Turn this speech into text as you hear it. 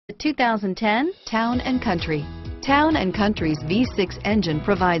2010 Town & Country. Town & Country's V6 engine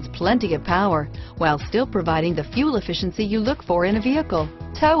provides plenty of power while still providing the fuel efficiency you look for in a vehicle.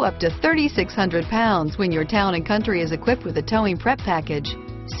 Tow up to 3,600 pounds when your Town & Country is equipped with a towing prep package.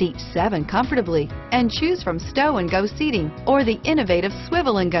 Seat 7 comfortably and choose from stow and go seating or the innovative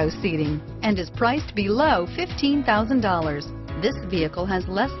swivel and go seating, and is priced below $15,000. This vehicle has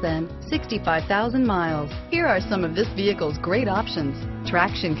less than 65,000 miles. Here are some of this vehicle's great options: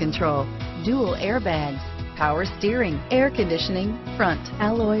 traction control, dual airbags, power steering, air conditioning, front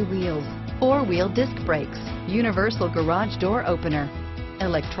alloy wheels, four-wheel disc brakes, universal garage door opener,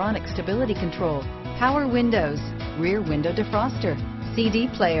 electronic stability control, power windows, rear window defroster, CD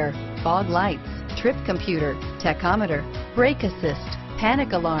player, fog lights, trip computer, tachometer, brake assist,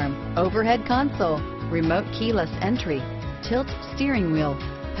 panic alarm, overhead console, remote keyless entry, tilt steering wheel,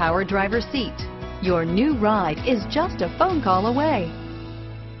 power driver seat. Your new ride is just a phone call away.